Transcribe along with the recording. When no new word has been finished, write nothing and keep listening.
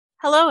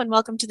Hello, and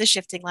welcome to the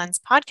Shifting Lens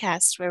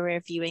podcast, where we're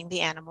viewing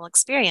the animal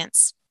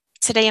experience.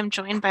 Today, I'm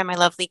joined by my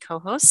lovely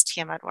co-host,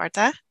 Tiamat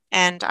Warta,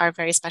 and our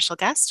very special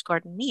guest,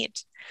 Gordon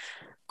Meade.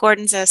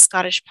 Gordon's a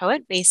Scottish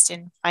poet based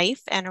in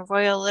Fife and a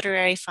Royal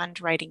Literary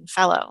Fund Writing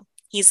Fellow.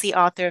 He's the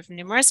author of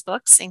numerous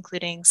books,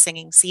 including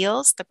Singing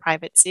Seals, The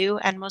Private Zoo,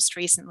 and most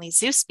recently,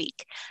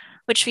 Zoospeak,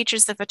 which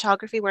features the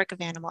photography work of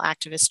animal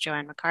activist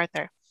Jo-Anne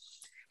McArthur.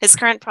 His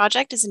current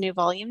project is a new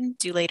volume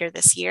due later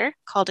this year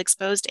called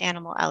Exposed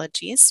Animal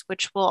Elegies,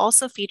 which will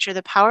also feature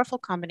the powerful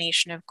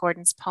combination of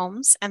Gordon's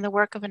poems and the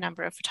work of a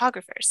number of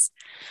photographers.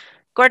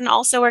 Gordon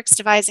also works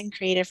devising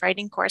creative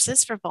writing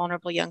courses for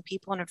vulnerable young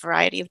people in a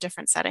variety of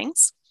different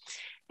settings.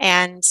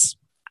 And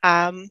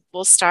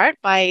we'll start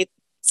by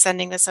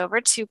sending this over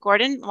to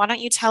Gordon. Why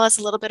don't you tell us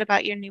a little bit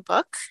about your new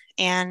book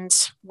and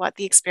what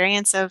the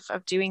experience of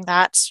doing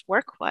that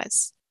work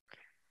was?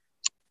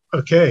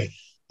 Okay.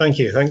 Thank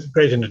you. Thanks.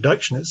 Great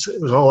introduction. It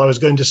was all I was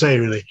going to say,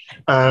 really.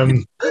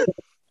 With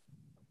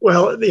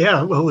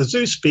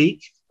Zoospeak,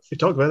 if we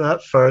talk about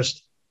that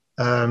first,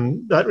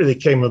 that really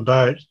came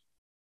about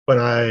when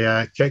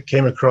I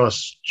came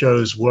across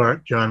Jo-Anne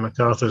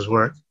McArthur's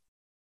work,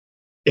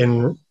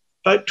 in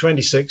about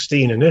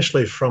 2016,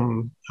 initially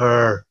from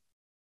her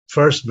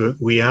first book,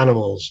 We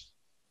Animals.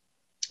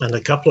 And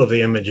a couple of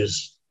the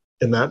images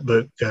in that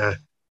book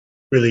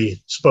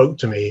really spoke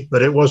to me,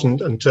 but it wasn't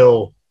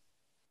until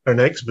her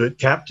next book,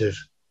 Captive,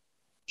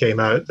 came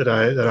out that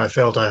I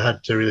felt I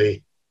had to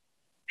really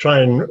try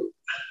and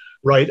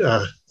write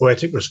a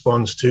poetic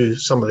response to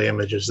some of the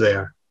images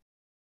there.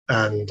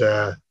 And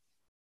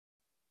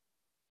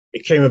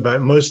it came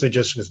about mostly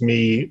just with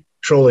me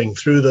trolling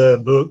through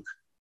the book,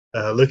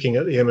 looking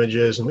at the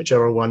images, and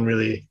whichever one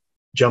really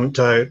jumped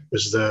out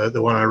was the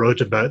one I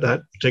wrote about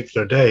that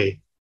particular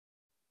day.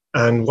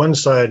 And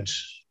once I'd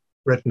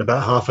written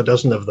about half a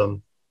dozen of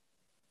them,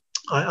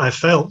 I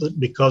felt that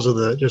because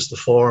of just the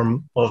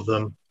form of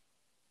them,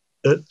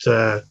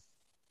 that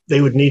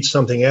they would need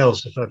something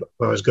else if I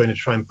was going to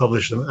try and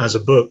publish them as a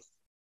book.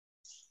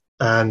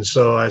 And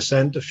so I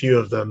sent a few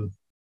of them,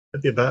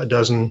 maybe about a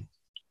dozen,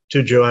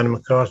 to Jo-Anne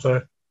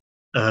McArthur.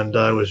 And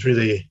I was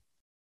really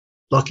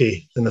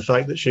lucky in the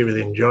fact that she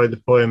really enjoyed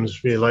the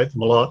poems, really liked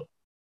them a lot,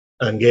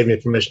 and gave me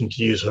permission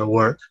to use her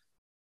work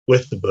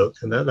with the book.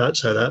 And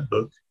that's how that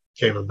book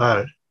came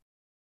about.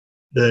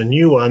 The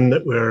new one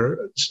that we're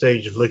at the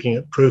stage of looking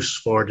at proofs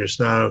for just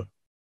now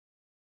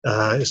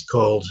is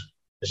called,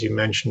 as you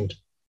mentioned,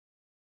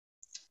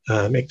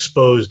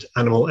 Exposed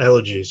Animal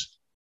Elegies.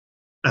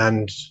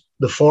 And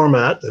the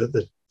format,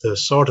 the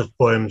sort of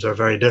poems are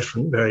very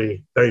different,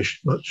 very, very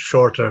much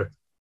shorter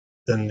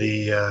than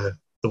the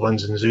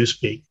ones in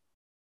Zoospeak.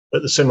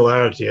 But the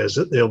similarity is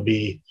that they'll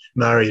be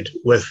married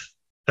with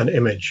an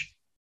image,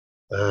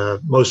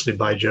 mostly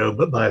by Jo,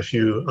 but by a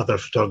few other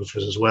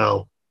photographers as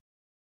well.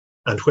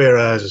 And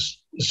whereas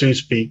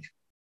Zoospeak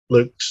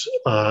looks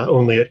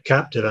only at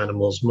captive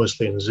animals,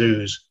 mostly in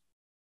zoos,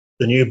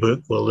 the new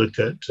book will look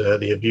at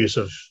the abuse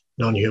of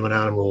non-human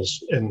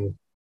animals in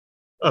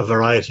a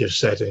variety of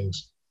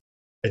settings,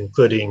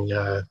 including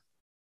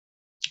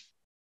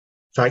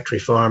factory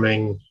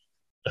farming,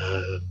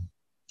 the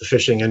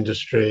fishing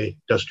industry,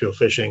 industrial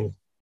fishing,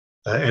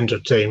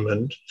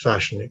 entertainment,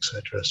 fashion,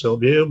 etc.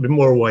 So it'll be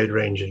more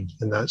wide-ranging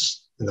in that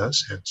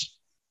sense.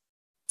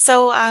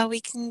 So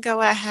we can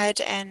go ahead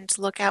and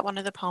look at one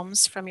of the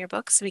poems from your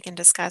book so we can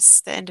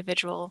discuss the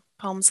individual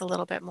poems a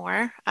little bit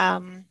more.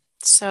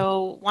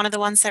 So one of the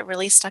ones that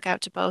really stuck out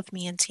to both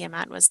me and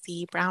Tiamat was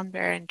the brown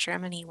bear in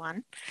Germany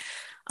one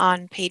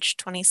on page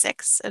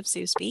 26 of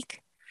Zoospeak.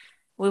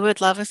 We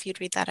would love if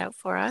you'd read that out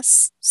for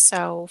us.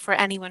 So for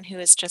anyone who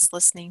is just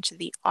listening to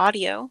the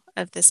audio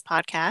of this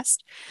podcast,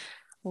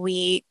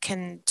 we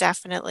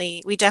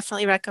definitely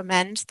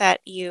recommend that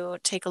you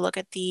take a look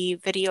at the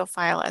video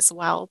file as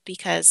well,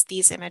 because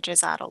these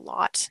images add a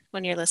lot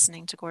when you're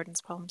listening to Gordon's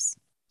poems.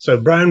 So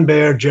Brown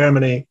Bear,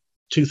 Germany,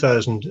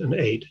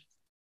 2008.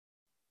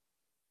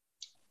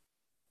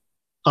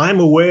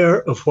 I'm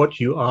aware of what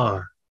you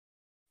are,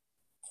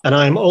 and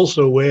I'm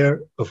also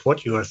aware of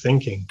what you are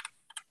thinking.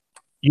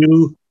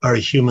 You are a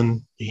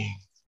human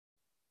being.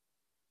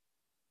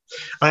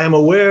 I am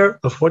aware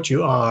of what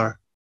you are,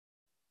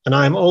 and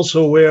I am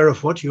also aware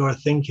of what you are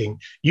thinking.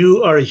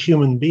 You are a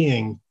human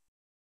being,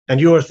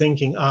 and you are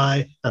thinking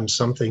I am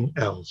something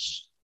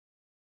else.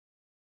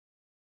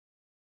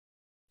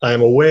 I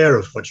am aware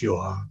of what you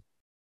are,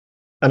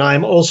 and I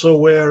am also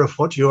aware of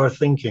what you are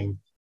thinking.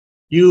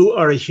 You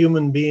are a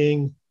human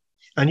being,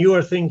 and you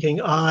are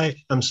thinking I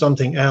am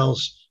something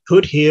else,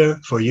 put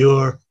here for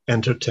your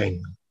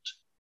entertainment.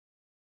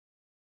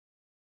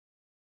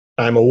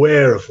 I am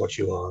aware of what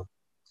you are,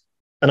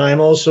 and I am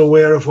also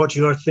aware of what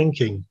you are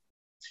thinking.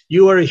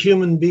 You are a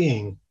human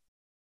being,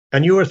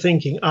 and you are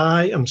thinking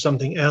I am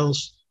something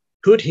else,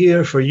 put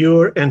here for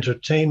your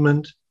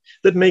entertainment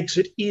that makes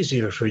it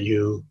easier for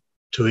you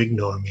to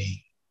ignore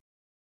me.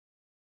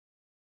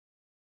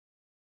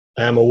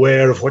 I am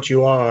aware of what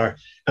you are,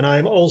 and I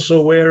am also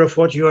aware of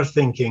what you are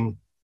thinking.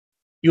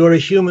 You are a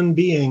human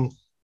being,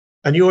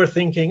 and you are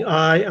thinking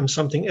I am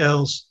something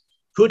else,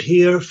 put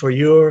here for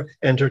your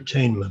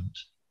entertainment.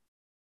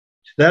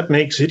 That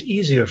makes it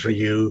easier for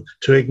you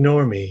to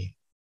ignore me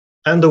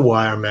and the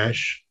wire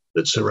mesh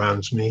that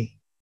surrounds me.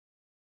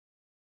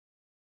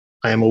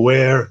 I am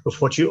aware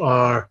of what you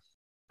are,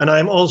 and I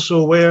am also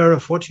aware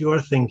of what you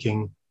are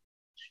thinking.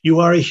 You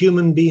are a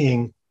human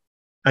being,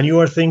 and you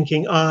are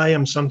thinking, I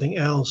am something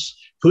else,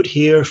 put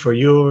here for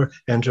your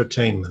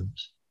entertainment.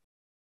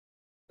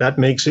 That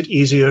makes it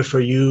easier for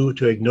you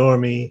to ignore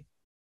me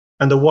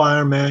and the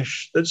wire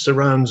mesh that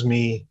surrounds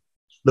me,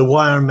 the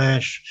wire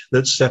mesh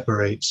that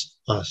separates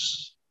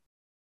us.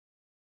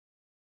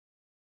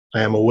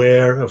 I am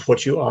aware of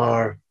what you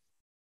are,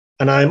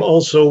 and I am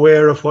also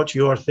aware of what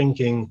you are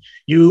thinking.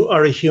 You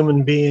are a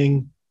human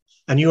being,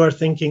 and you are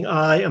thinking,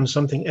 I am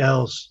something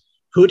else,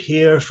 put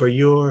here for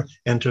your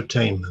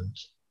entertainment.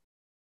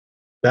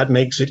 That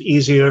makes it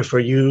easier for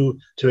you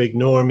to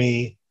ignore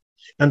me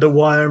and the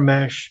wire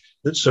mesh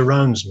that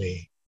surrounds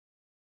me,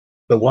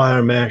 the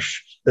wire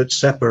mesh that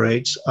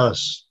separates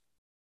us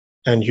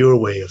and your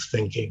way of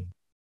thinking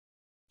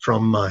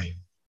from mine.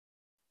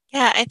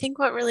 Yeah, I think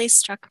what really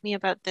struck me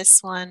about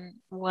this one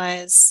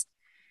was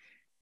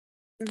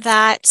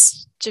that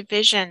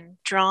division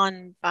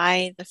drawn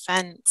by the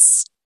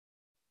fence.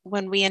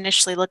 When we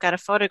initially look at a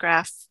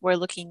photograph, we're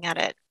looking at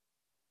it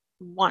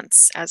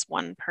once as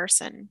one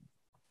person,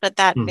 but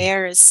that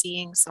bear is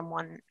seeing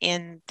someone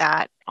in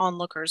that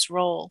onlooker's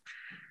role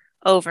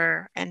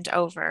over and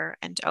over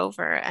and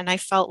over. And I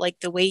felt like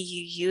the way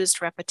you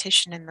used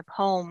repetition in the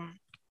poem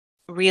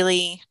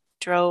really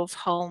drove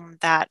home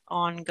that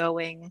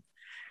ongoing,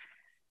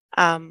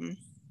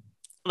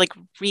 like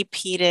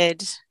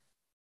repeated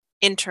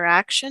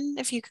interaction,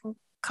 if you can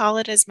call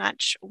it as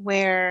much,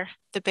 where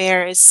the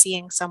bear is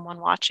seeing someone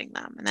watching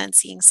them and then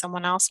seeing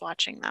someone else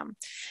watching them.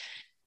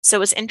 So it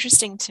was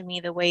interesting to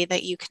me the way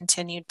that you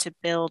continued to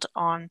build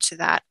on to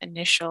that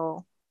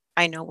initial,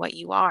 I know what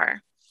you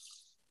are.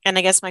 And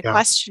I guess my Yeah.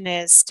 question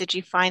is, did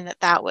you find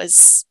that that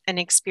was an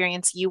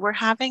experience you were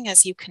having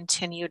as you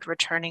continued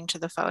returning to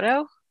the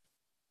photo?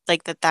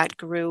 Like that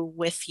grew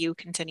with you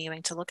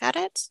continuing to look at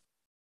it?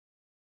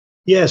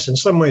 Yes, in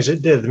some ways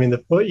it did. I mean,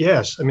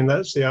 yes, I mean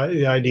that's the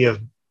idea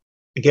of,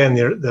 again,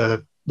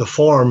 the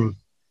form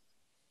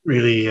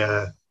really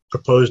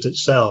proposed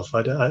itself.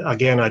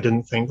 Again, I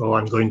didn't think, oh,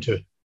 I'm going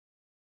to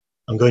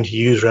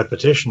use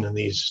repetition in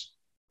these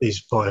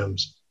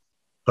poems,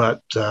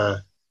 but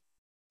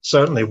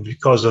certainly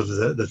because of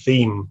the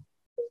theme,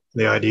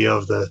 the idea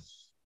of the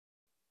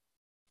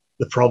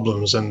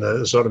problems and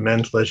the sort of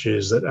mental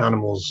issues that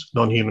animals,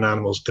 non-human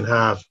animals, can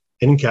have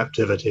in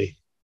captivity,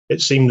 it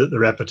seemed that the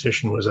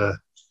repetition was a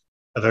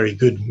very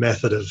good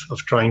method of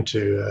trying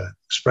to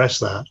express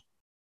that.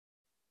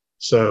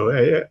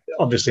 So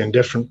obviously in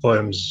different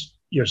poems,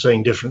 you're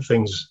saying different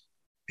things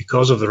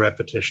because of the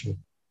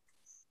repetition.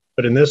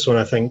 But in this one,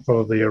 I think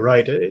probably you're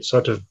right.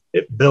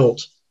 It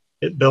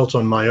built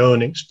on my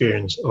own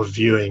experience of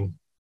viewing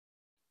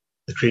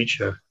the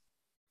creature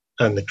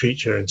and the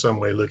creature in some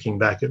way looking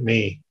back at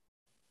me.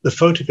 The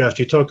photograph,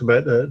 you talk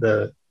about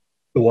the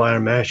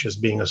wire mesh as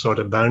being a sort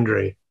of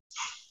boundary.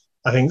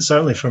 I think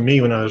certainly for me,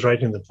 when I was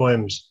writing the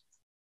poems,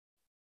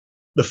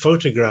 the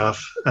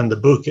photograph and the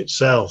book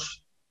itself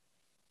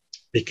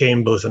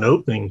became both an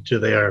opening to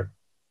their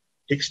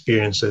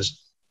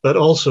experiences, but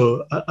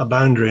also a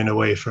boundary in a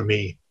way for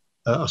me,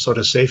 a sort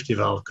of safety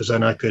valve, because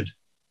then I could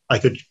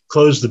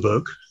close the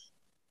book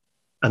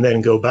and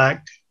then go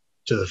back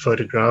to the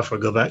photograph or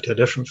go back to a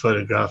different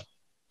photograph.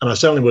 And I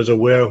certainly was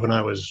aware when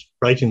I was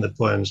writing the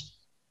poems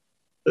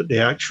that the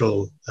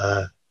actual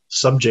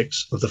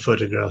subjects of the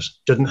photographs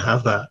didn't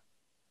have that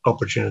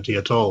opportunity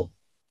at all.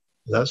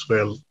 That's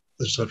where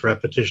the sort of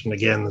repetition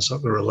again, the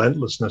sort of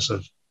relentlessness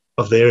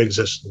of their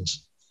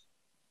existence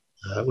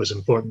was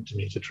important to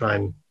me to try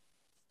and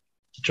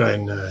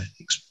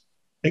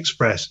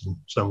express in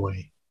some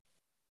way.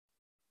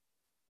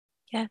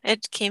 Yeah,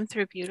 it came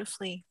through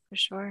beautifully for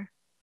sure.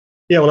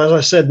 Yeah, well, as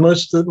I said,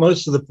 most of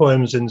the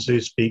poems in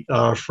Zoospeak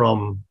are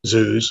from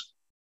zoos,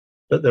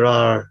 but there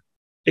are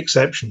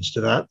exceptions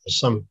to that. There's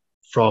some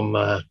from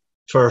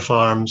fur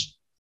farms,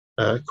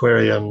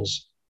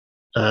 aquariums,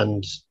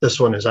 and this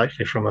one is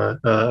actually from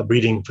a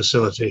breeding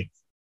facility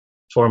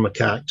for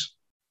macaques.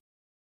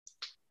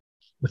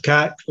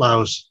 Macaque,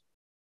 Laos,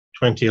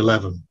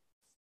 2011.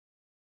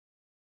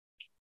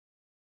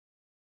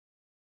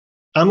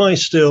 Am I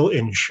still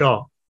in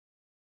shock?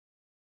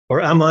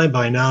 Or am I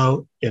by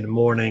now in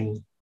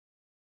mourning?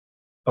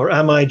 Or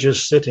am I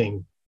just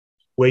sitting,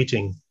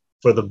 waiting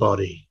for the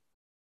body?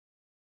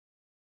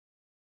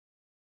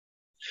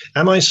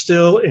 Am I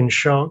still in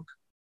shock?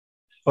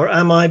 Or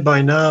am I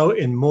by now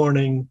in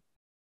mourning?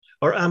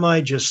 Or am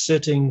I just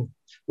sitting,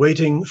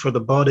 waiting for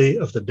the body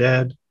of the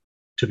dead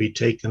to be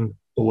taken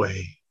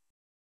away?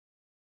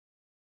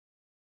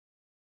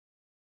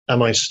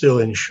 Am I still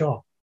in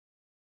shock?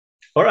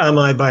 Or am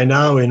I by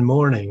now in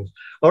mourning?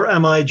 Or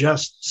am I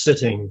just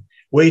sitting,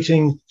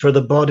 waiting for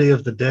the body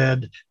of the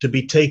dead to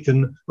be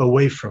taken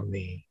away from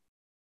me?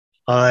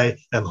 I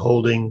am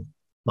holding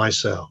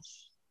myself.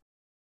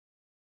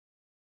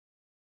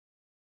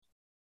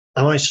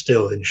 Am I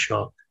still in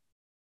shock?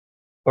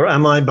 Or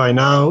am I by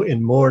now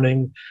in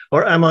mourning?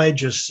 Or am I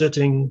just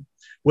sitting,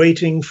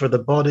 waiting for the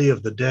body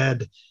of the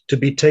dead to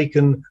be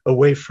taken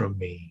away from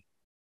me?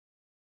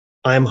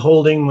 I am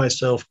holding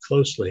myself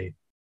closely,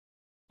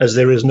 as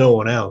there is no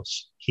one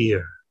else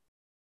here.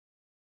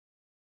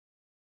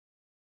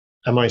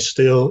 Am I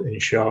still in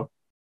shock?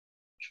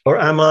 Or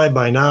am I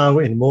by now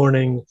in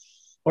mourning?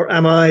 Or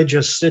am I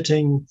just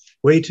sitting,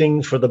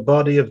 waiting for the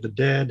body of the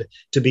dead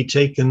to be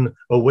taken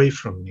away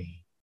from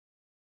me?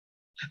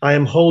 I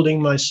am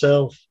holding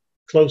myself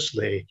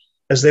closely,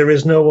 as there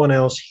is no one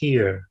else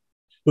here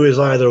who is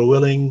either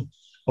willing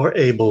or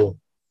able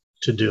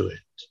to do it.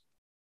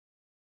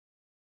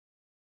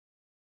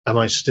 Am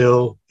I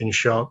still in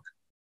shock?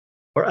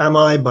 Or am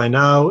I by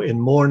now in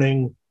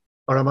mourning?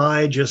 Or am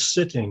I just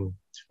sitting,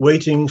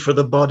 waiting for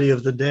the body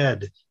of the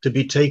dead to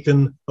be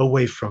taken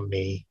away from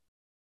me?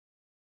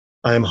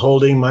 I am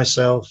holding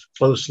myself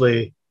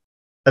closely,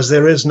 as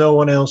there is no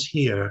one else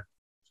here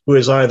who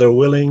is either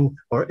willing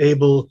or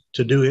able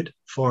to do it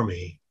for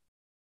me.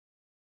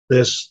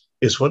 This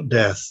is what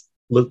death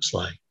looks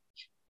like.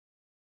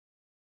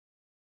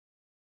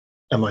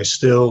 Am I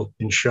still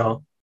in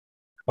shock?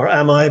 Or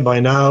am I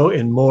by now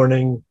in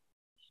mourning?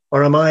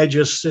 Or am I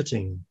just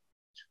sitting,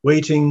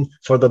 waiting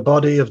for the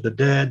body of the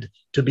dead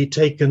to be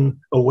taken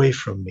away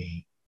from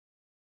me?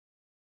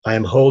 I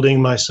am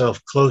holding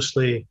myself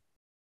closely,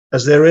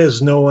 as there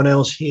is no one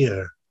else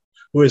here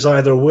who is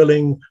either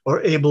willing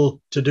or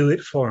able to do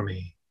it for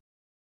me.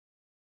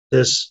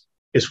 This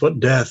is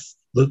what death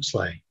looks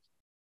like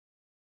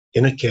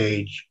in a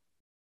cage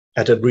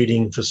at a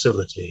breeding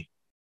facility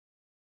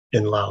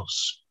in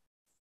Laos.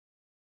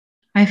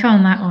 I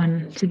found that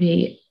one to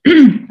be,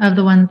 of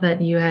the ones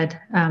that you had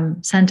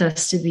sent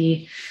us, to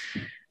be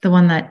the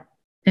one that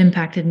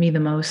impacted me the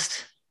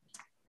most.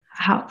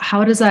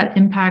 How does that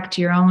impact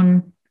your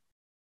own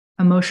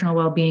emotional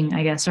well-being,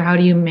 I guess, or how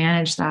do you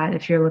manage that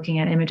if you're looking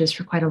at images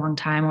for quite a long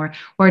time,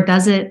 or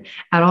does it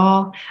at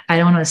all? I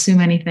don't want to assume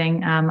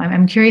anything.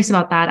 I'm curious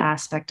about that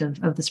aspect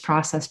of this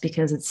process,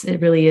 because it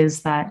really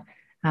is that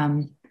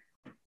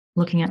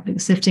looking at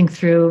sifting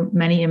through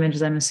many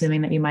images, I'm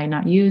assuming, that you might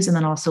not use, and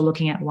then also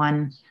looking at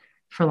one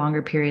for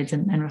longer periods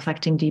and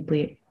reflecting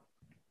deeply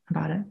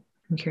about it.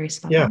 I'm curious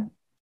about that.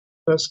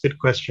 That's a good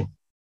question.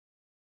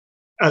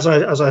 As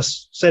I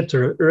said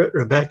to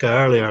Rebecca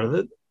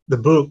earlier, the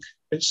book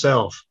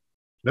itself,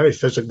 very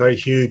physical, very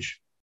huge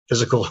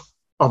physical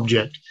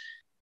object,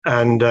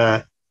 and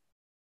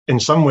in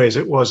some ways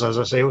it was, as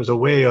I say, it was a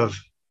way of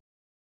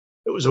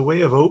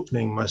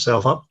opening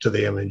myself up to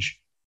the image,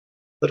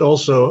 but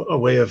also a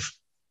way of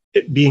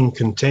it being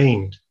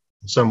contained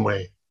in some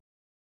way,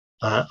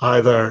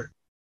 either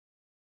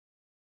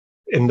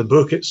in the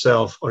book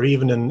itself or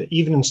even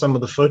in some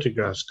of the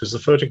photographs, because the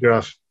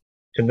photograph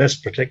in this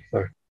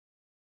particular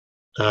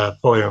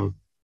poem,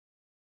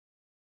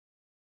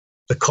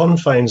 the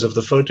confines of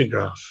the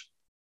photograph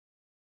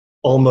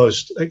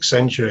almost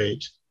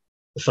accentuate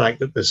the fact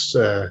that this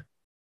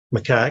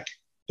macaque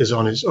is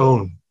on its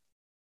own,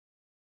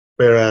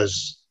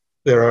 whereas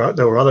there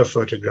were other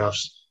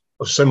photographs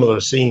of similar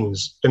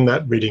scenes in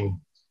that breeding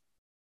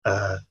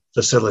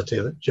facility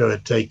that Jo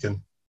had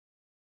taken,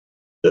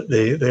 that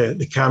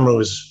the camera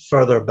was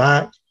further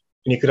back,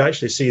 and you could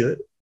actually see that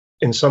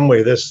in some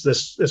way this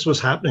was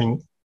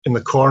happening in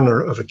the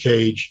corner of a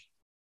cage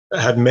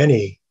that had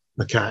many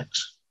macaques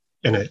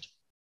in it.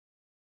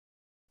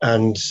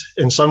 And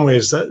in some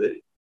ways, that,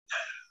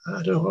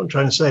 I don't know what I'm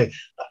trying to say,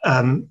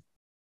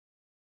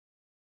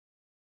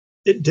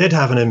 it did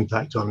have an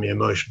impact on me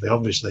emotionally,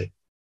 obviously,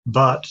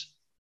 but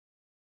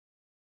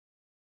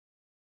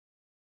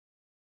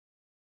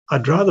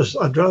I'd rather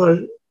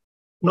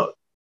not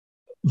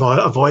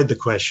avoid the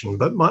question,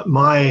 but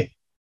my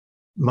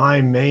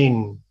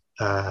main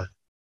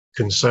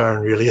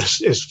concern really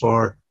is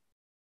for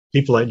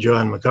people like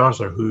Jo-Anne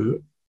McArthur,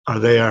 who are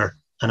there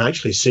and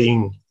actually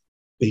seeing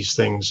these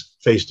things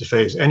face to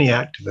face. Any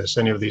activists,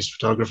 any of these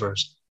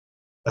photographers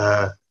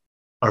are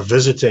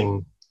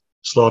visiting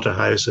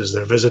slaughterhouses,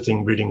 they're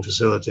visiting breeding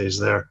facilities,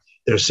 they're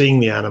seeing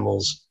the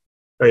animals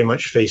very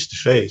much face to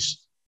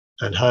face,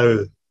 and how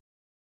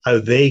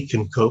they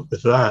can cope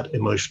with that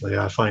emotionally,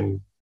 I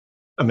find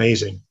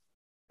amazing.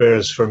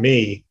 Whereas for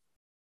me,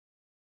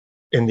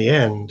 in the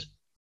end,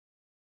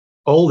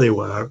 all they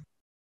were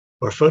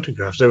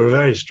photographs. They were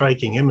very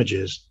striking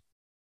images,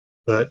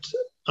 but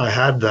I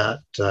had that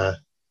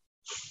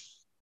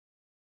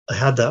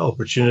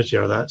opportunity,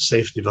 or that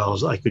safety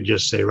valve. I could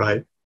just say,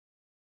 right,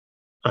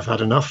 I've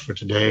had enough for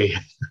today,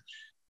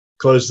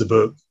 close the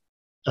book.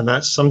 And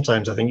that's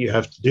sometimes I think you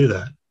have to do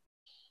that.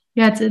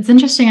 Yeah, it's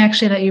interesting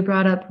actually that you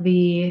brought up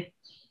the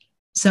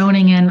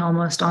zoning in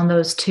almost on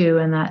those two,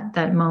 and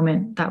that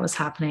moment that was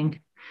happening,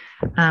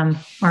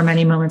 or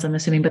many moments, I'm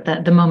assuming, but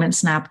that the moment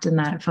snapped in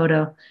that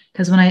photo.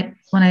 Because when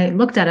I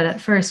looked at it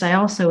at first, I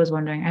also was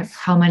wondering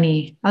how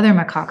many other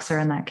macaques are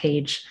in that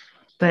cage.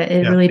 But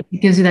it really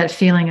gives you that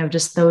feeling of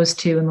just those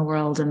two in the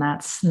world, and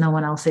that's no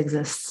one else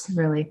exists,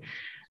 really.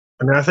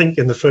 I mean, I think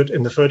in the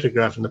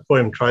photograph, and the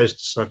poem tries to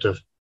sort of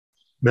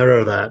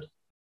mirror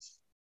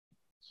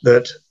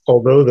that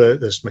although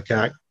this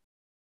macaque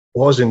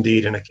was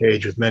indeed in a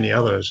cage with many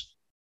others,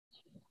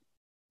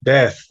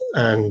 death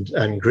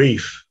and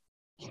grief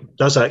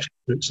does actually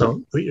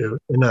put you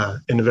in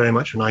a very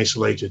much an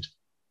isolated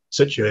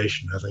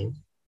situation, I think.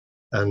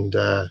 And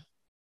I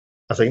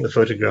think the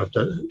photograph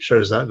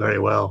shows that very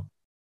well.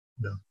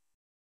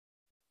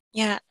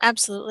 Yeah,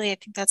 absolutely. I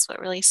think that's what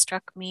really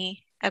struck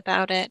me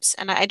about it.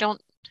 And I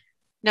don't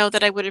know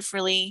that I would have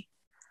really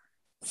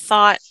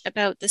thought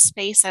about the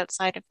space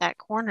outside of that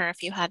corner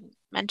if you hadn't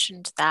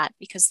mentioned that,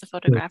 because the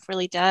photograph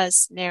really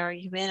does narrow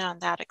you in on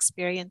that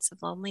experience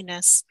of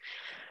loneliness.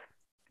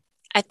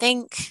 I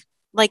think,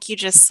 like you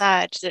just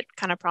said, it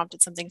kind of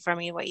prompted something for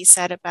me, what you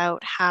said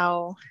about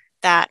how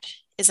that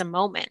is a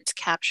moment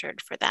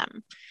captured for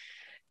them.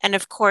 And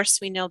of course,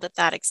 we know that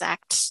that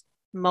exact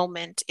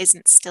moment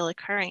isn't still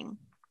occurring,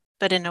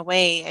 but in a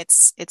way,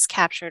 it's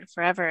captured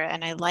forever.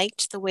 And I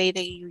liked the way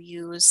that you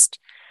used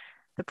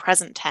the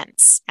present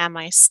tense, am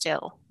I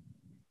still?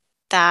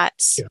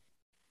 That Yeah.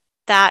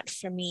 that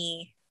for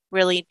me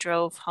really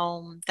drove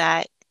home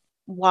that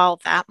while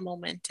that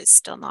moment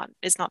is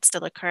not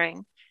still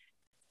occurring,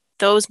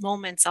 those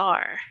moments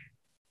are.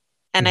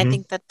 And I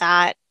think that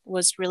that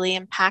was really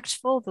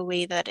impactful, the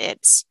way that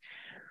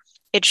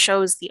it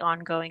shows the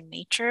ongoing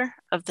nature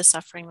of the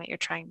suffering that you're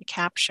trying to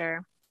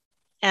capture.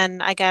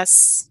 And I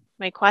guess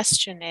my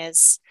question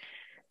is,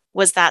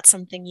 was that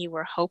something you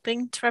were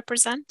hoping to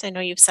represent? I know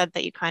you've said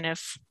that you kind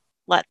of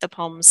let the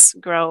poems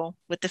grow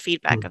with the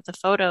feedback of the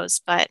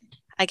photos, but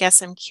I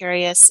guess I'm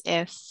curious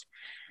if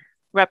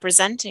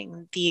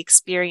representing the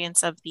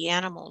experience of the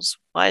animals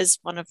was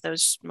one of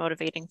those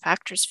motivating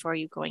factors for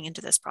you going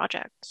into this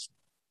project.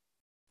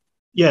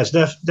 Yes,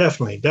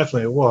 definitely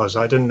it was.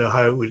 I didn't know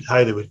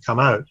how they would come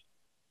out.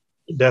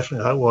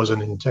 Definitely, that was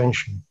an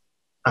intention,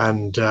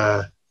 and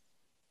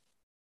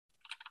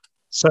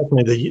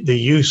certainly the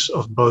use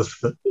of both.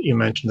 You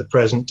mentioned the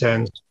present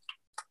tense,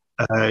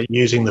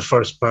 using the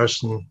first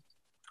person,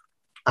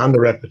 and the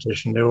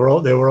repetition. They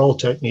were all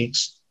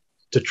techniques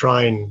to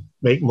try and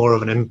make more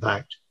of an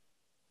impact.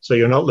 So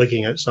you're not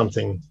looking at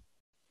something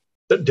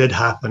that did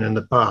happen in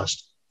the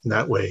past in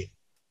that way.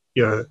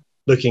 You're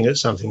looking at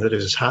something that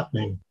is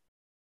happening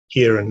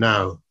here and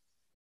now,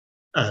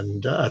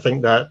 and I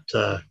think that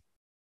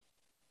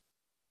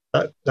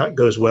that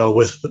goes well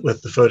with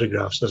the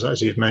photographs,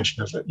 as you've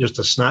mentioned, just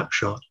a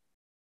snapshot.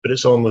 But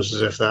it's almost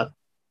as if that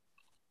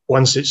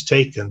once it's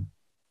taken,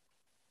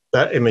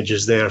 that image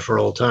is there for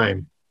all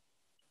time.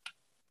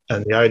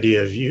 And the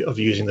idea of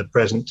using the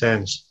present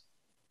tense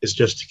is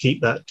just to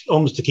keep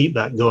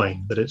that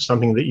going. That it's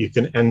something that you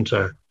can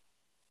enter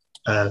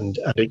and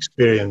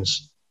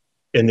experience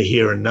in the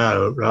here and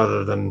now,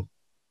 rather than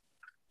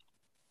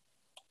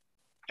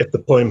if the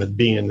poem had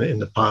been in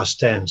the past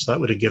tense, that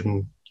would have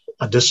given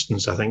a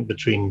distance, I think,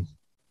 between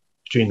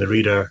the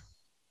reader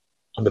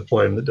and the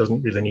poem that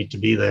doesn't really need to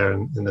be there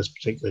in this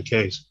particular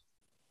case.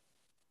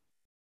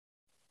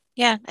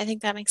 Yeah, I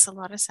think that makes a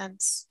lot of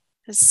sense,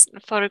 because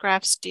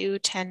photographs do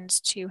tend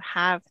to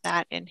have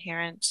that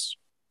inherent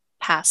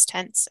past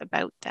tense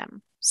about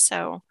them.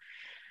 So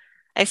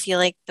I feel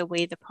like the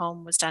way the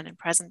poem was done in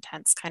present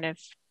tense kind of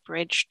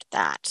bridged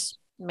that,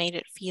 made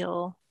it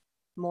feel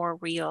more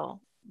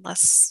real,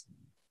 less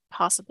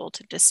possible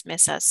to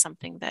dismiss as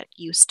something that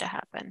used to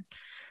happen,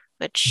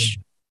 which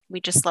we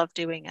just love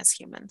doing as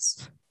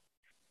humans.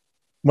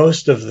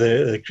 Most of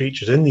the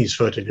creatures in these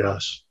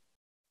photographs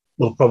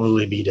will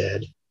probably be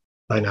dead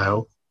by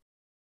now.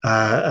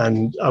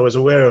 And I was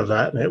aware of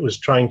that, and it was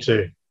trying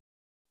to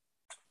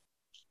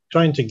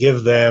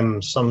give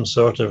them some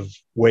sort of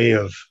way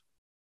of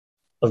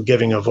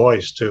giving a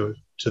voice to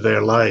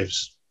their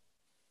lives,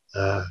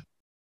 and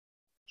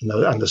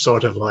the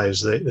sort of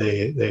lives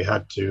they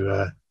had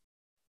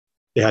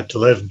to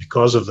live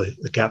because of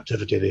the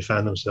captivity they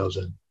found themselves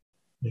in.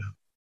 Yeah.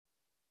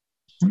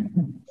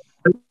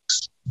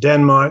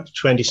 Denmark,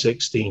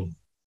 2016.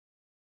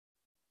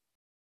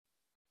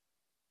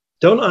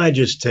 Don't I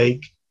just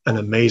take an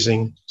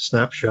amazing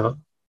snapshot?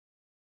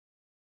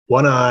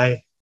 One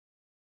eye,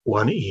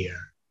 one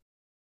ear.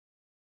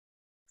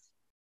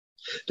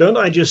 Don't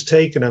I just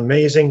take an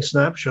amazing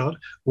snapshot?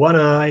 One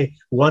eye,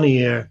 one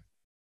ear,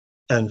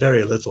 and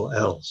very little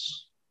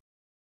else.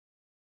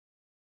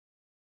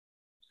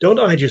 Don't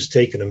I just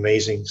take an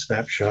amazing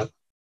snapshot?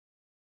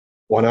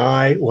 One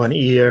eye, one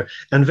ear,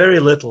 and very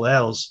little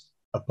else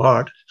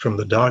apart from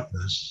the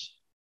darkness.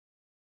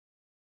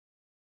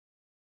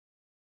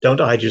 Don't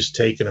I just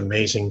take an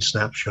amazing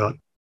snapshot?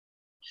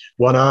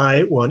 One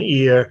eye, one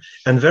ear,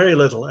 and very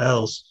little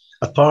else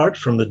apart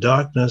from the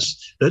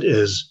darkness that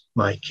is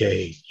my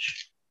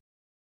cage.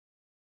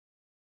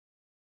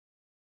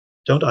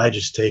 Don't I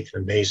just take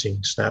an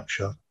amazing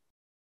snapshot?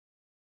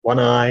 One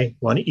eye,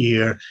 one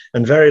ear,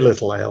 and very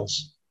little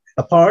else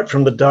apart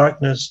from the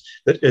darkness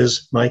that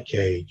is my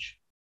cage.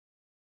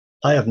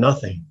 I have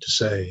nothing to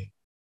say.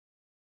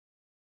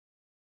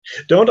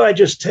 Don't I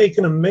just take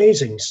an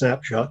amazing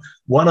snapshot?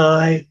 One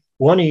eye,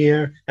 one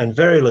ear, and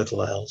very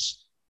little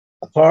else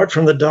apart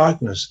from the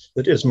darkness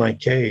that is my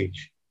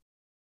cage.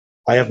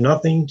 I have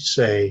nothing to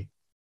say.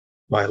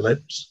 My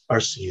lips are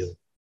sealed.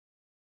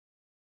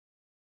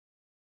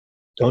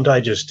 Don't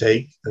I just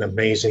take an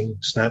amazing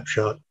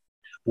snapshot?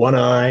 One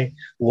eye,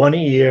 one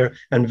ear,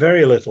 and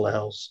very little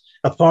else,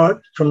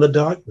 apart from the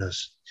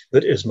darkness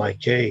that is my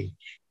cage.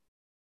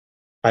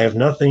 I have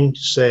nothing to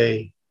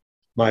say.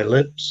 My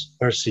lips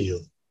are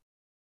sealed.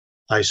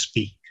 I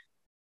speak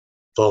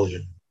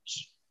volumes.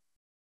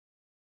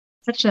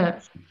 Such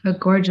a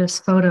gorgeous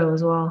photo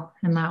as well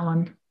in that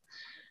one.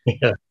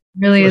 Yeah.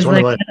 Really is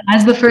like,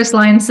 as the first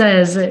line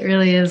says, it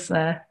really is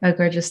a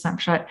gorgeous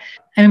snapshot.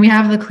 I mean, we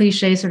have the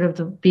cliche sort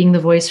of being the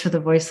voice for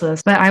the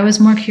voiceless, but I was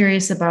more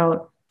curious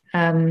about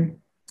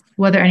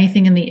whether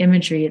anything in the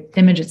image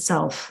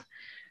itself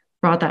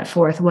brought that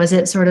forth. Was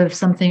it sort of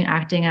something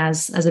acting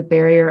as a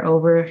barrier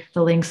over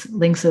the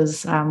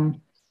lynx's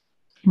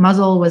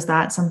muzzle? Was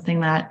that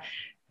something that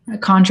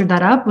conjured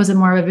that up? Was it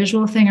more of a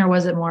visual thing, or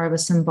was it more of a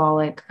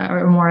symbolic,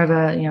 or more of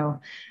a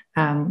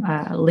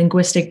a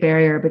linguistic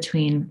barrier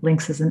between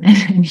lynxes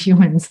and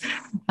humans?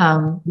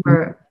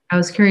 Or I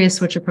was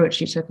curious which approach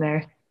you took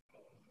there.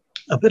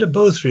 A bit of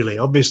both, really.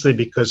 Obviously,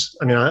 because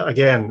I mean, I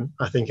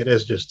think it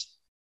is just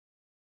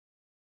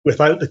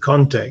without the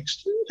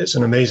context. It's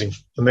an amazing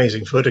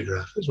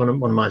photograph. It's one of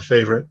my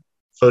favorite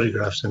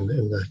photographs in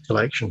the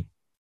collection.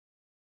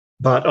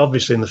 But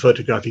obviously, in the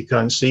photograph, you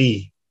can't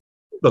see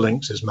the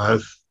lynx's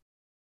mouth.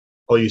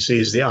 All you see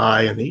is the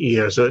eye and the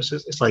ear. So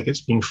it's like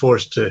it's being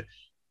forced to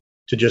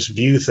just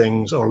view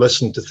things or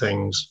listen to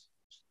things.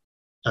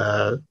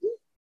 The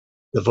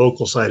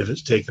vocal side of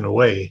it's taken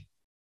away.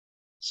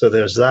 So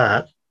there's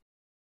that.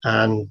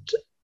 And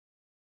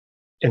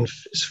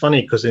it's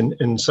funny because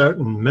in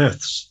certain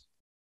myths,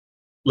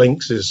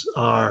 lynxes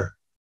are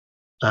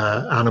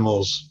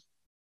animals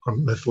or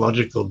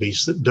mythological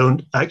beasts that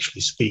don't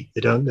actually speak.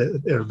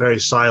 They're very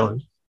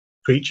silent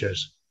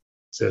creatures.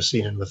 They're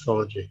seen in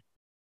mythology.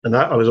 And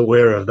that I was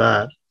aware of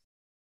that.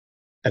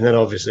 And then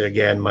obviously,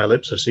 again, my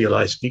lips are sealed,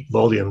 I speak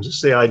volumes.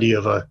 It's the idea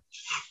of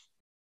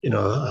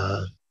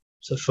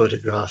it's a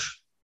photograph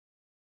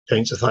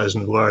paints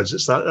 1,000 words.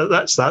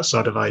 That's that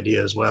sort of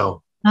idea as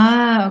well.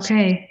 Ah,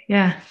 okay.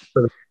 Yeah.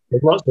 So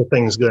there's lots of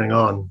things going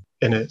on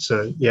in it.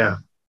 So yeah.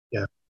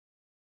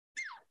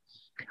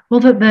 Well,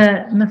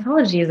 the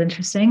mythology is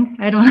interesting.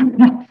 I'd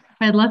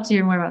love to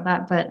hear more about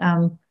that. But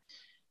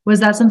was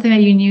that something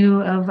that you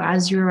knew of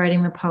as you were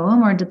writing the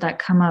poem, or did that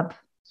come up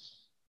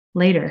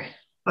later?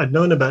 I'd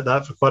known about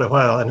that for quite a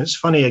while. And it's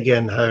funny,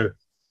 again, how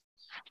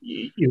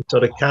you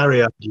sort of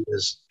carry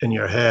ideas in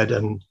your head.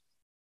 And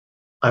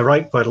I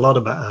write quite a lot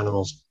about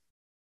animals.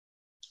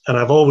 And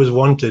I've always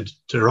wanted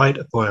to write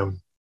a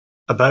poem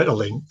about a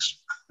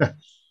lynx. But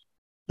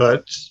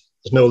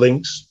there's no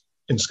lynx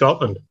in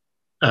Scotland.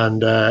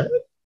 And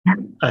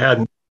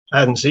I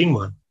hadn't seen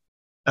one.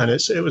 And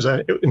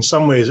in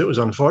some ways, it was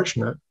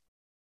unfortunate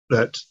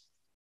that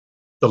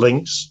the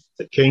lynx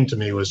that came to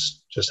me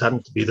just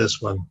happened to be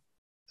this one,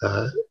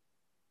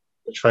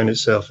 which found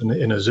itself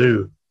in a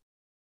zoo.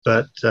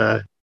 But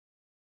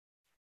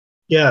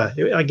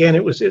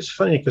it's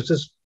funny because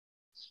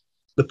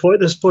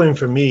this poem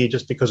for me,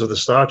 just because of the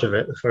start of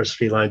it, the first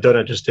 3 lines, don't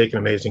I just take an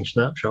amazing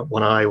snapshot,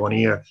 one eye, one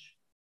ear.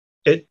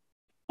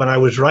 When I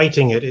was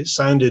writing it, it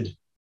sounded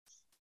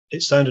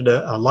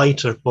a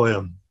lighter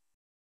poem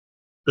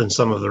than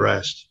some of the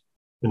rest,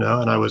 and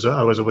I was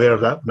aware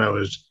of that when I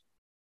was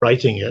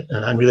writing it,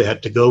 and I really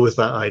had to go with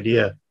that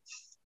idea.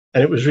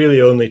 And it was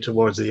really only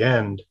towards the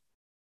end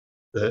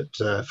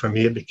that for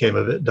me it became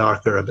a bit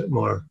darker, a bit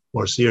more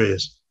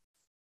serious.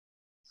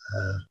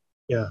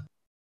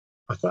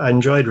 I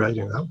enjoyed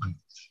writing that one.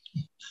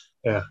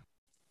 Yeah.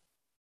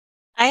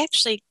 I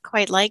actually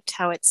quite liked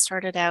how it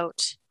started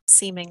out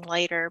seeming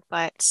lighter,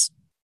 but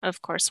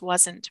of course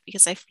wasn't,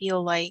 because I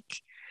feel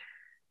like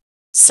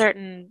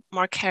certain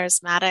more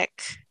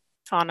charismatic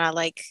fauna,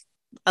 like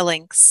a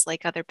lynx,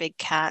 like other big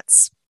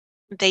cats,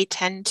 they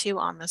tend to,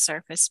 on the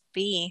surface,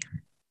 be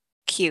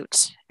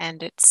cute,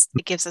 and it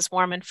gives us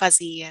warm and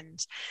fuzzy,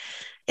 and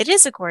it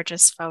is a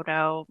gorgeous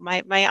photo.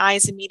 My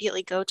eyes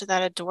immediately go to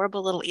that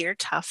adorable little ear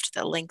tuft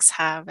that lynx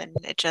have, and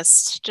it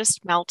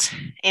just melt.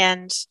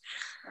 And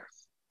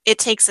it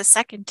takes a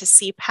second to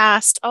see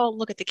past, oh,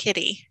 look at the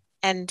kitty,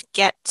 and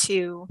get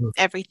to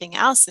everything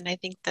else. And I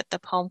think that the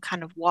poem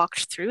kind of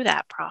walked through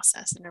that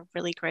process in a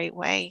really great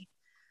way.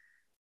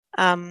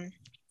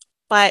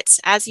 But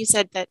as you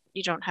said that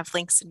you don't have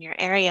lynx in your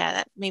area,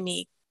 that made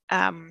me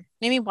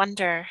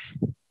wonder,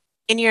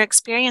 in your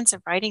experience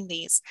of writing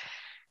these,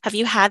 have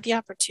you had the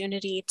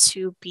opportunity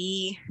to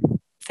be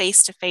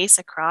face to face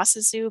across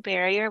a zoo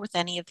barrier with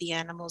any of the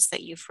animals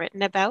that you've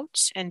written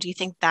about? And do you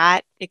think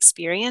that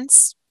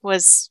experience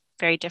was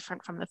very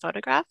different from the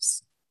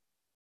photographs?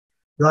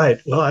 Right.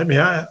 Well, I mean,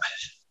 I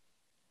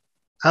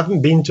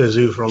haven't been to a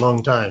zoo for a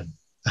long time.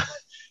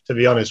 To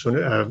be honest,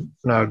 when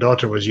our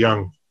daughter was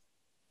young,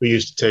 we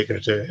used to take her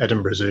to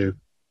Edinburgh Zoo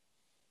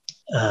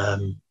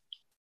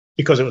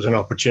because it was an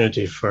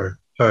opportunity for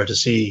her to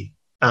see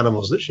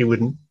animals that she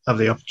wouldn't have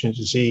the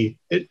opportunity to see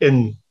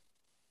in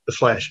the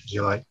flesh, if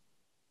you like.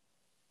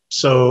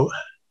 So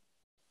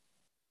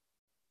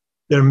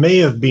there may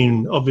have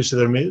been, obviously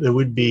there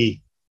would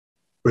be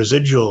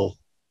residual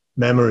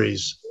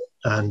memories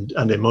and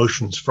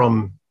emotions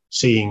from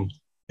seeing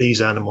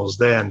these animals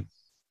then.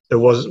 There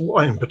was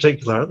one in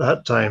particular at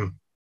that time,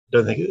 I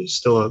don't think it's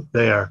still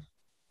there,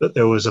 but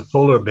there was a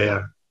polar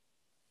bear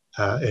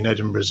in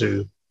Edinburgh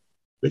Zoo,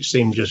 which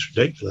seemed just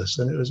ridiculous.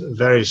 And it was a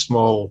very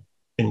small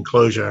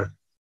enclosure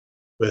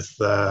with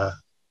a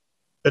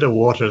bit of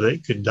water that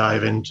it could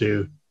dive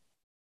into,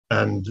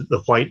 and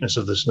the whiteness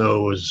of the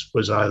snow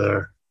was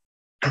either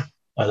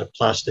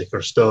plastic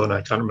or stone,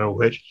 I can't remember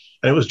which.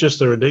 And it was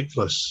just a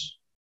ridiculous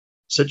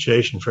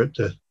situation for it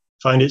to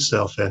find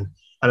itself in.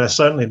 And I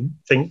certainly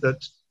think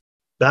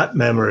that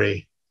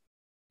memory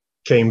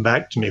came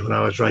back to me when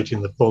I was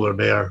writing the polar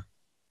bear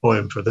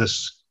poem for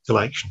this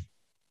collection,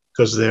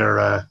 because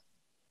the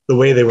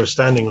way they were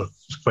standing was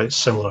quite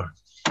similar.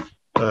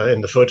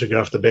 In the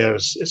photograph, the bear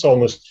it's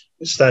almost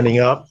standing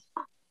up,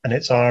 and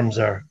its arms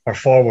are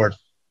forward,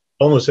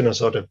 almost in a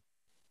sort of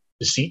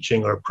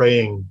beseeching or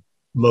praying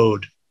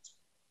mode.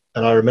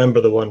 And I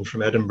remember the one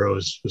from Edinburgh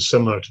was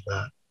similar to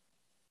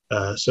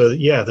that. So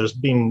yeah, there's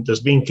been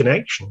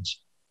connections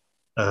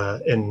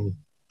in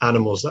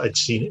animals that I'd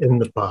seen in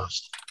the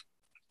past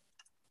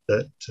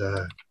that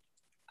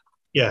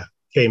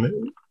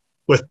came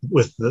with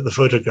the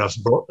photographs,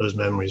 brought those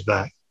memories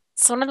back.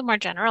 So one of the more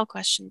general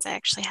questions I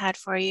actually had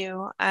for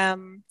you,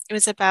 it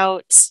was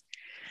about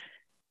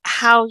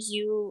how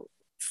you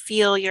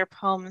feel your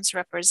poems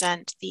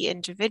represent the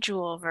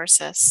individual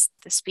versus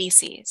the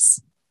species.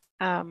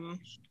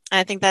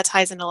 I think that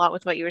ties in a lot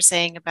with what you were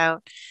saying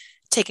about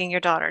taking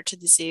your daughter to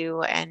the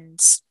zoo and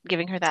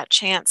giving her that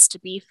chance to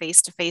be face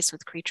to face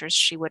with creatures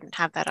she wouldn't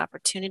have that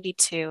opportunity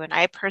to. And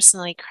I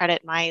personally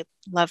credit my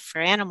love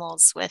for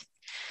animals with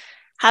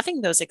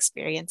having those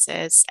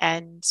experiences,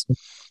 and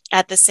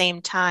at the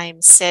same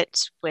time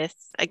sit with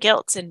a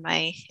guilt in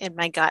my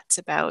guts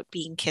about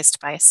being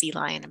kissed by a sea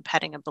lion and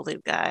petting a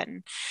beluga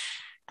and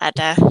at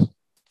a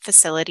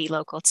facility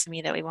local to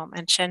me that we won't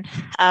mention.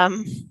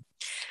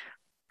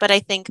 But I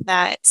think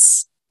that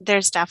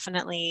there's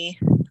definitely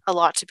a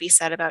lot to be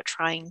said about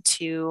trying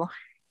to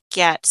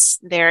get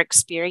their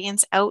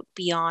experience out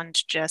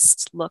beyond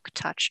just look,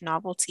 touch,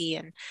 novelty.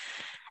 And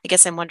I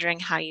guess I'm wondering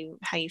how you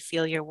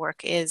feel your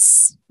work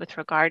is with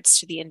regards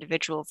to the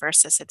individual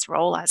versus its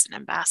role as an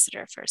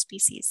ambassador for a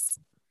species.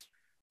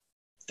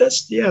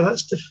 That's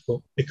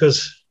difficult,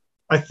 because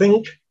I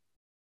think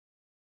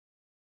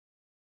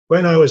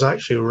when I was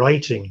actually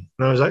writing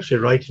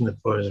the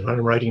poems,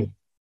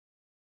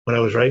 when I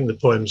was writing the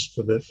poems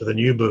for the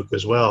new book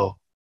as well,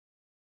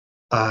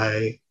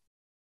 I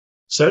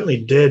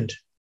certainly did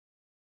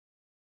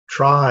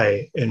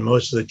try in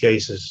most of the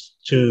cases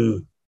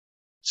to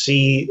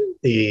see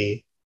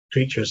the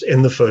creatures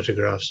in the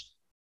photographs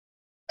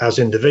as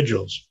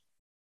individuals,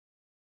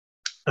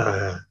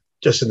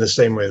 just in the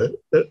same way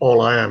that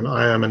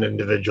I am an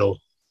individual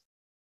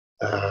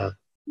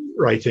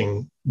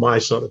writing my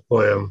sort of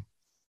poem,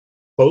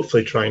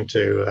 hopefully trying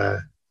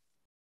to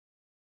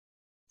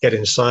get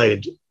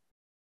inside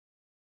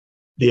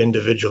the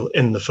individual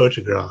in the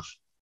photograph.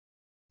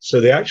 So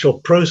the actual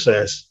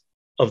process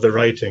of the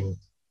writing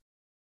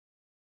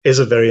is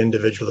a very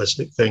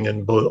individualistic thing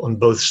on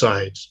both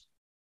sides.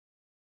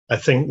 I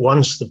think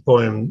once the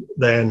poem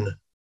then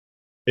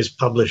is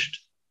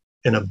published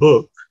in a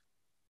book,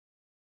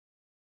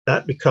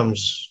 that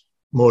becomes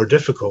more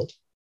difficult,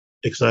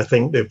 because I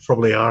think they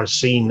probably are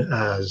seen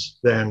as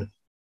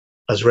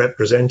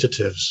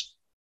representatives,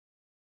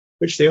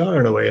 which they are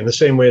in a way, in the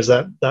same way as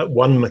that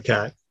one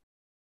macaque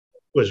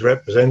was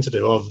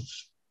representative of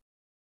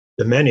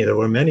there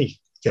were many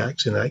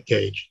macaques in that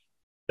cage.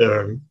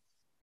 There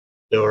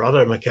were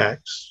other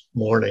macaques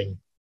mourning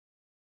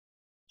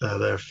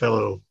their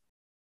fellow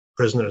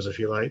prisoners, if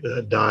you like, that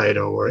had died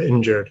or were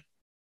injured.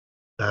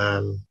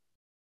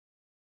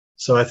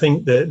 So I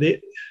think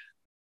the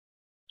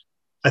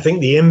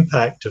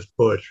impact of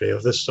poetry,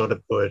 of this sort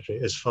of poetry,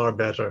 is far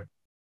better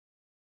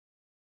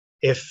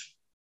if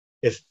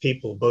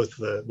people, both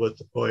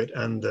the poet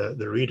and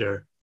the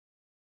reader,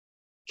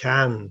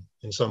 can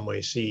in some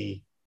way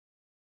see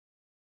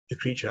the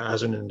creature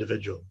as an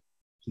individual.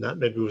 And that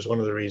maybe was one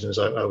of the reasons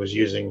I was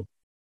using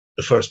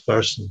the first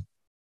person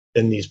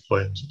in these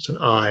poems. It's an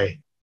I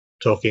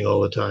talking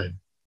all the time.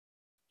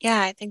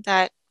 Yeah, I think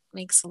that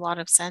makes a lot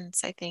of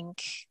sense. I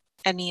think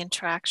any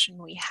interaction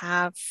we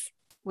have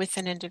with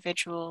an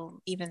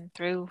individual, even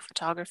through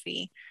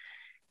photography,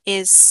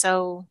 is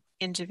so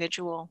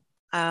individual.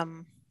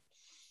 And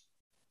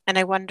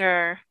I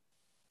wonder,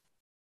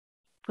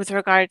 with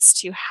regards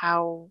to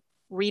how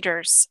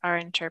readers are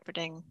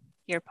interpreting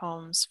your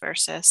poems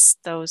versus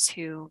those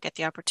who get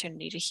the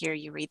opportunity to hear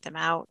you read them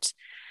out,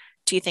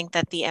 do you think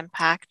that the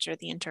impact or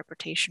the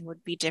interpretation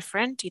would be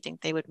different? Do you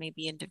think they would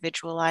maybe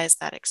individualize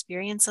that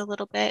experience a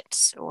little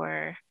bit,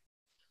 or?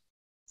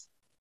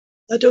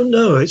 I don't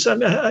know. I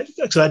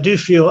do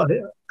feel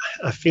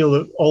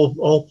that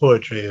all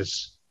poetry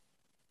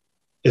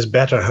is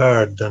better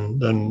heard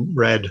than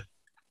read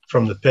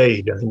from the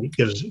page. I think it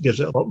gives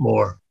it a lot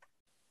more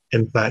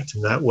impact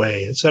in that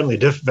way. It's certainly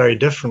a very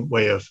different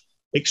way of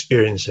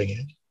experiencing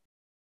it.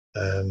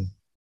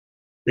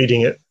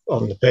 Reading it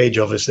on the page,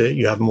 obviously,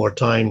 you have more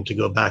time to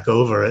go back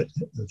over it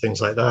and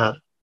things like that.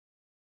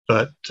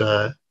 But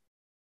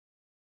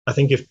I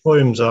think if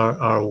poems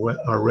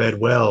are read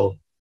well,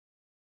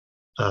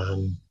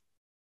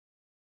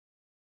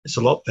 it's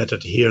a lot better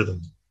to hear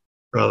them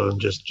rather than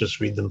just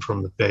read them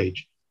from the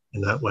page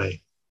in that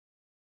way.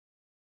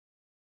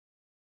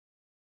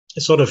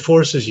 It sort of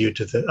forces you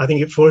to I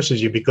think it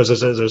forces you because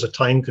there's a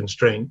time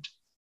constraint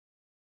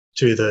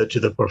to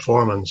the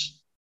performance.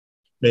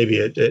 Maybe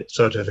it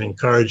sort of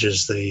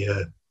encourages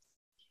the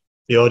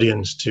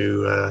audience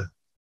to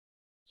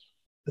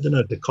I don't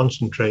know, to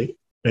concentrate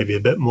maybe a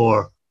bit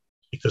more,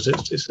 because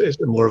it's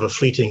more of a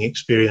fleeting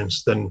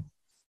experience than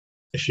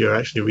if you're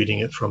actually reading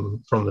it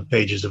from the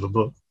pages of a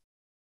book,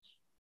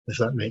 if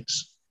that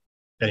makes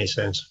any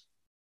sense.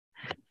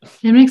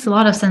 It makes a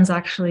lot of sense,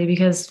 actually,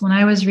 because when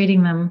I was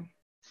reading them,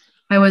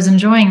 I was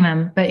enjoying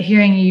them, but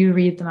hearing you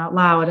read them out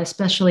loud,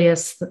 especially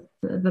as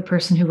the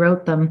person who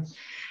wrote them,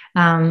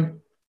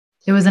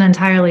 it was an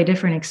entirely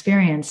different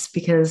experience,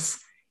 because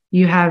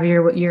you have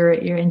your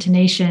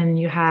intonation,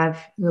 you have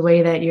the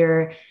way that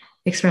you're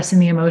expressing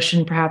the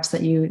emotion, perhaps,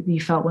 that you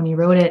felt when you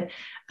wrote it.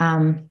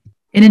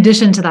 In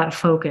addition to that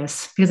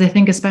focus, because I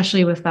think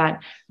especially with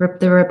that,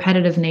 the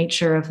repetitive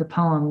nature of the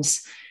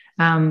poems,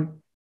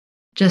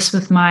 just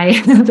with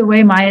the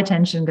way my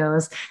attention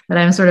goes, that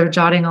I'm sort of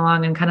jotting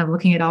along and kind of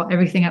looking at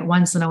everything at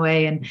once in a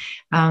way. And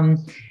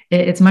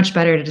it's much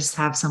better to just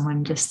have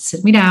someone just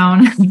sit me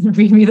down and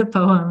read me the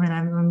poem, and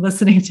I'm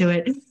listening to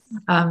it.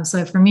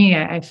 So for me,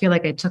 I feel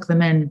like I took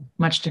them in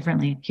much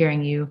differently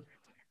hearing you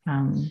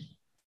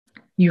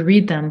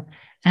read them.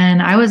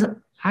 And I was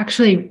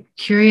actually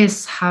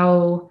curious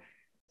how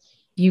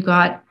you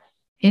got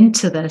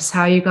into this,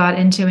 how you got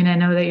into, and I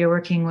know that you're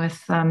working with,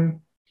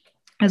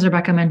 as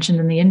Rebecca mentioned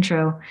in the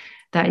intro,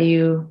 that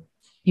you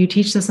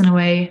teach this in a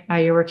way,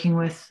 you're working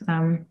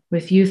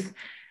with youth.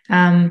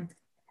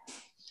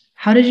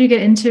 How did you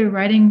get into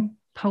writing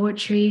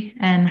poetry,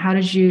 and how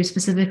did you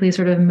specifically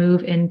sort of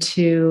move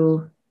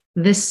into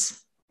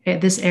this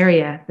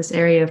area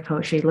of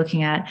poetry,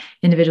 looking at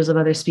individuals of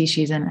other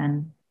species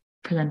and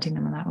presenting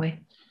them in that way?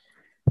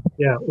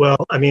 Yeah,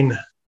 well, I mean,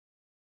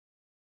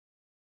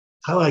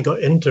 how I got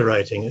into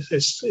writing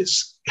it's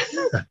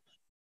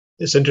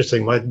it's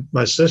interesting.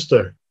 My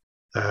sister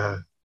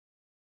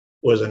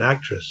was an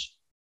actress,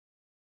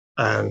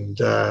 and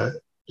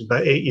she's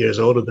about 8 years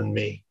older than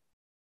me.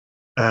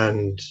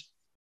 And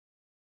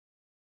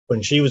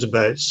when she was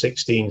about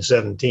 16,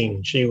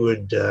 17, she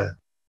would,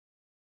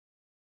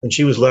 when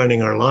she was learning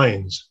her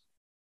lines,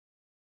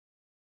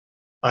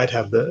 I'd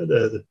have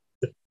the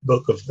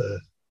book of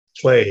the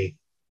play,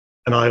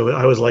 and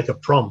I was like a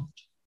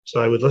prompt. So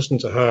I would listen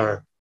to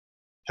her,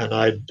 and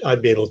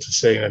I'd be able to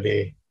say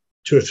maybe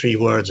 2 or 3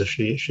 words if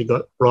she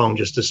got wrong,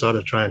 just to sort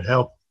of try and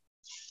help.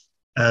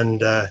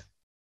 And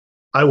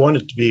I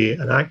wanted to be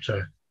an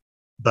actor,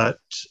 but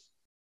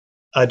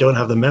I don't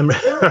have the memory.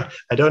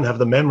 I don't have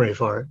the memory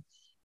for it.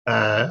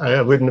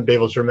 I wouldn't be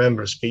able to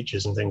remember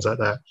speeches and things like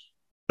that.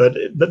 But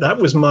that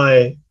was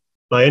my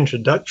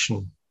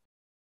introduction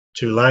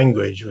to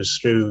language, was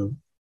through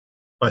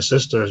my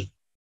sister's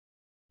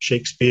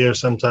Shakespeare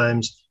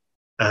sometimes,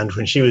 and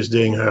when she was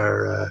doing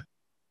her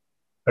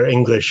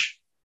English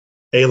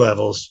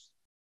A-levels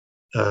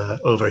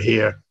over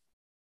here,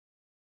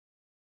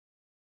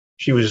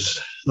 she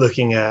was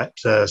looking at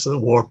sort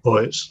of war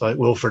poets like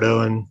Wilfred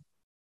Owen,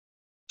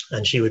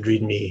 and she would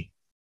read me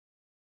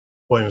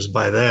poems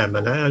by them,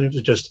 and it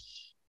was just,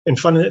 and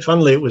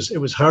funnily, it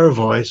was her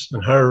voice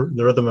and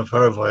the rhythm of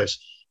her voice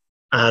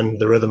and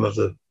the rhythm of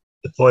the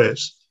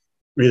poets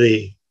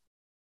really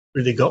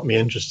got me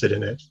interested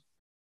in it,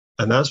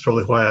 and that's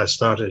probably why I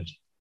started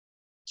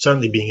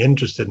certainly being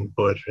interested in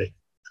poetry.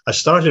 I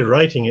started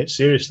writing it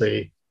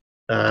seriously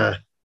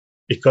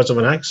because of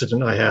an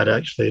accident I had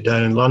actually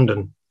down in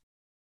London.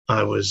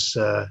 I was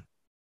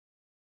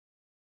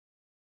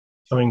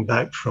coming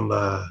back from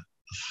a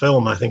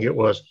film, I think it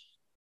was,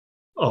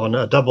 on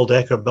a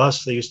double-decker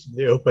bus. They used to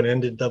be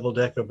open-ended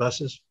double-decker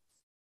buses.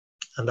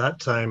 And that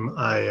time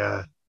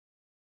I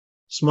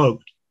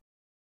smoked.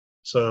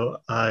 So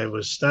I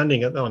was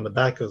standing on the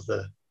back of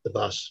the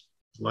bus.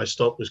 My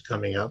stop was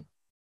coming up.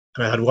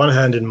 And I had one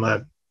hand in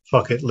my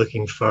pocket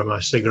looking for my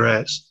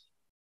cigarettes,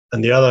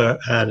 and the other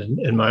hand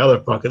in my other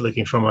pocket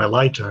looking for my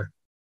lighter.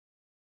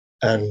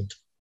 And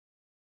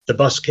the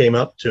bus came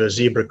up to a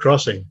zebra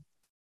crossing,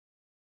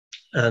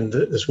 and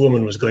this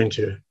woman was going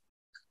to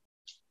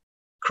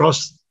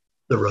cross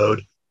the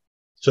road.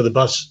 So the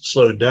bus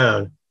slowed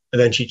down, and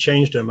then she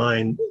changed her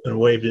mind and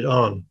waved it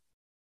on.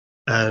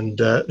 And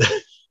the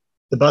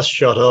bus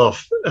shot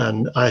off,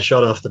 and I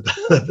shot off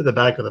the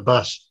back of the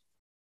bus.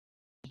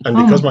 And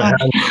because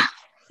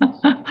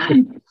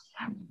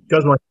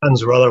because my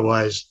hands were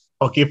otherwise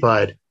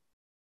occupied,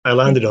 I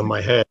landed on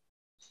my head.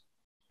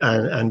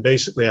 And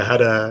basically I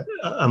had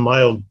a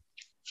mild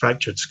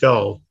fractured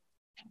skull.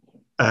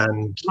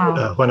 And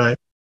when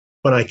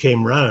I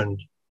came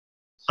round,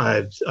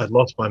 I'd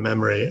lost my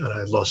memory and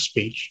I'd lost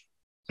speech,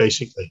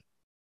 basically.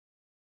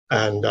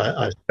 And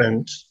I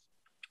spent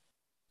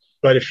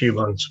quite a few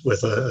months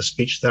with a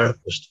speech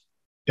therapist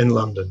in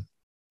London.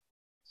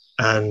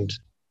 And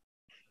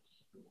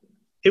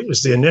it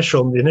was the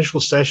initial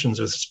sessions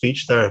with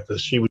speech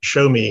therapists. She would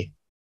show me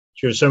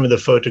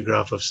the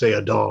photograph of, say,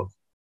 a dog,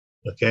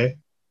 okay?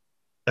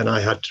 And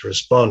I had to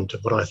respond to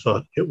what I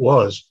thought it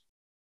was.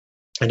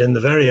 And in the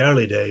very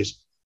early days,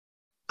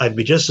 I'd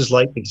be just as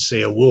likely to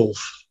say a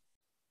wolf,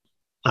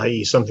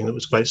 i.e. something that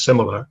was quite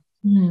similar,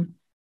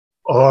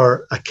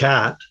 or a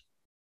cat,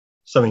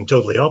 something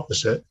totally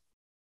opposite,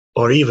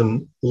 or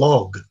even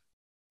log,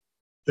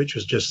 which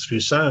was just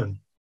through sound.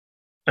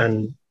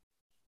 And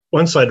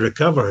once I'd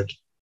recovered,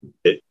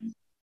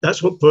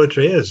 that's what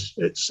poetry is.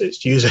 It's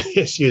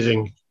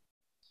using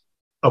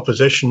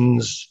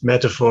oppositions,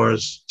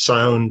 metaphors,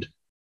 sound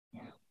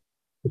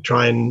to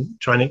try and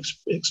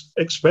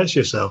express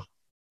yourself.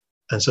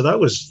 And so that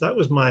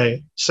was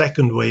my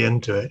second way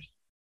into it.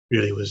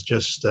 Really was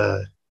just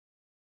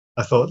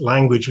I thought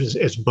language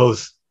is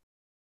both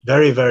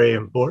very, very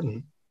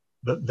important,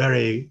 but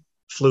very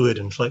fluid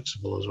and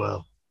flexible as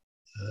well.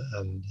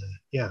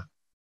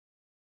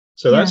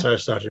 So that's how I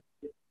started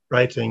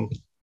writing.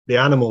 The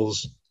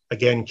animals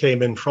again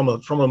came in from a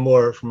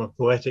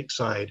poetic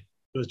side.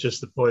 It was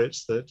just the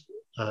poets that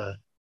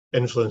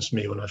influenced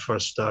me when I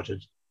first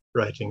started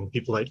writing.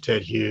 People like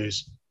Ted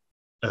Hughes,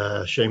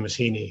 Seamus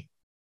Heaney,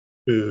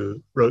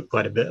 who wrote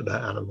quite a bit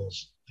about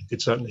animals. I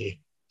could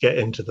certainly get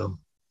into them,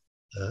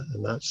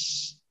 and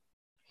that's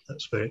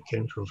where it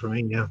came from for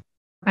me. Yeah.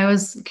 I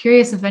was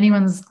curious if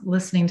anyone's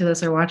listening to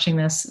this or watching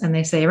this and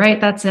they say, right,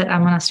 that's it.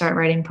 I'm going to start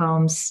writing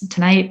poems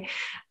tonight.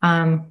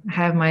 I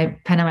have my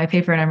pen and my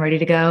paper and I'm ready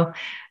to go.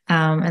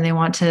 And they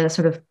want to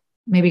sort of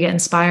maybe get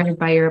inspired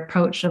by your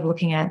approach of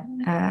looking at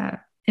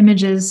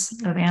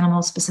images of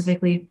animals,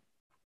 specifically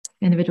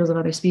individuals of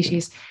other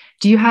species.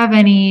 Do you have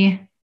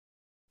any,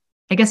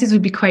 I guess these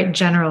would be quite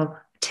general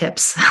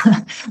tips,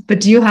 but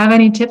do you have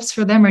any tips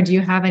for them, or do you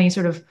have any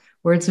sort of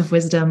words of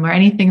wisdom or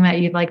anything that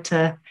you'd like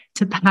to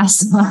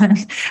pass on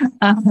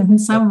in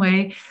some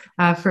way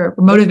for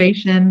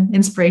motivation,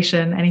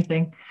 inspiration,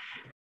 anything?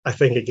 I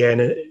think,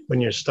 again,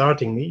 when you're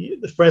starting,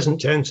 the present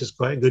tense is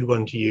quite a good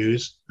one to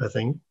use, I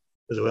think,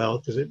 as well,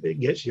 because it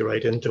gets you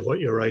right into what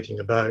you're writing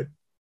about.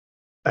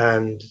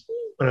 And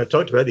when I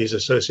talked about these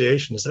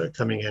associations that are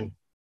coming in,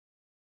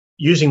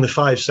 using the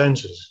five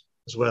senses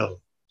as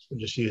well. So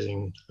just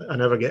using, I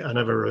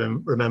never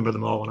remember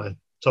them all when I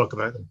talk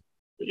about them.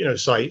 But,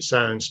 sight,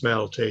 sound,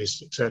 smell,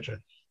 taste, etc.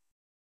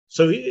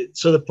 So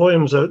the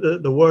poems are,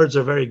 the words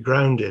are very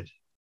grounded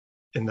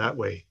in that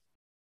way.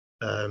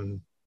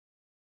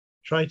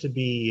 Try to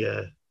be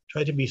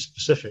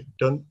specific.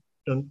 Don't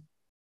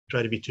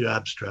try to be too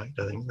abstract.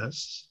 I think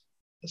that's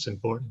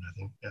important. I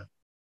think, yeah.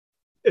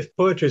 If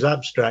poetry is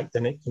abstract,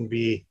 then it can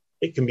be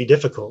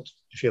difficult,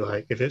 if you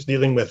like. If it's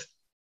dealing with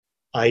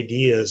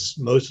ideas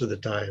most of the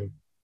time,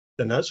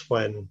 then that's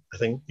when I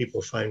think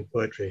people find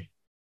poetry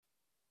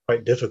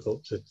quite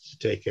difficult to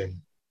take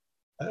in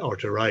or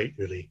to write,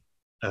 really.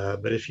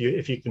 But if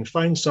you can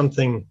find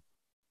something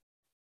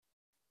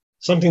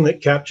that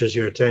captures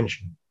your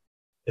attention,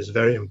 is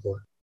very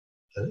important.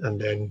 And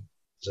then,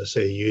 as I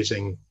say,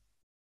 using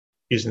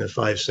the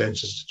five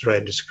senses to try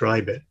and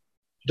describe it.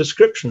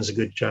 Description is a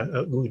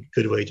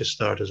good way to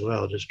start as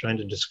well, just trying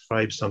to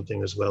describe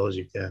something as well as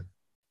you can.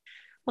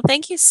 Well,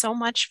 thank you so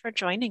much for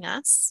joining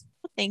us.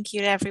 Thank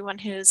you to everyone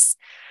who's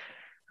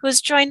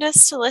joined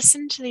us to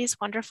listen to these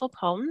wonderful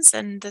poems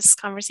and this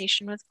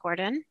conversation with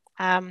Gordon.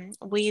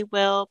 We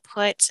will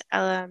put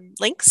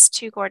links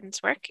to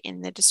Gordon's work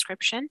in the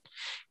description,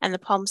 and the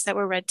poems that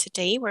were read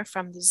today were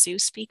from the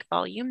Zoospeak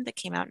volume that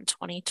came out in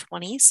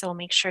 2020, so we'll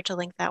make sure to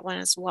link that one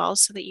as well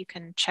so that you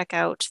can check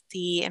out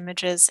the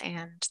images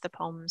and the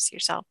poems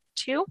yourself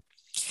too.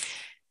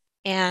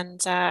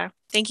 And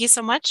thank you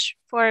so much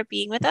for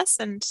being with us,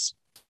 and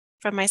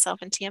from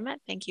myself and Tiamat,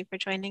 thank you for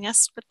joining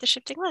us with The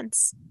Shifting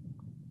Lens.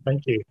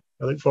 Thank you.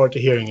 I look forward to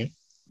hearing it.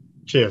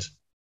 Cheers.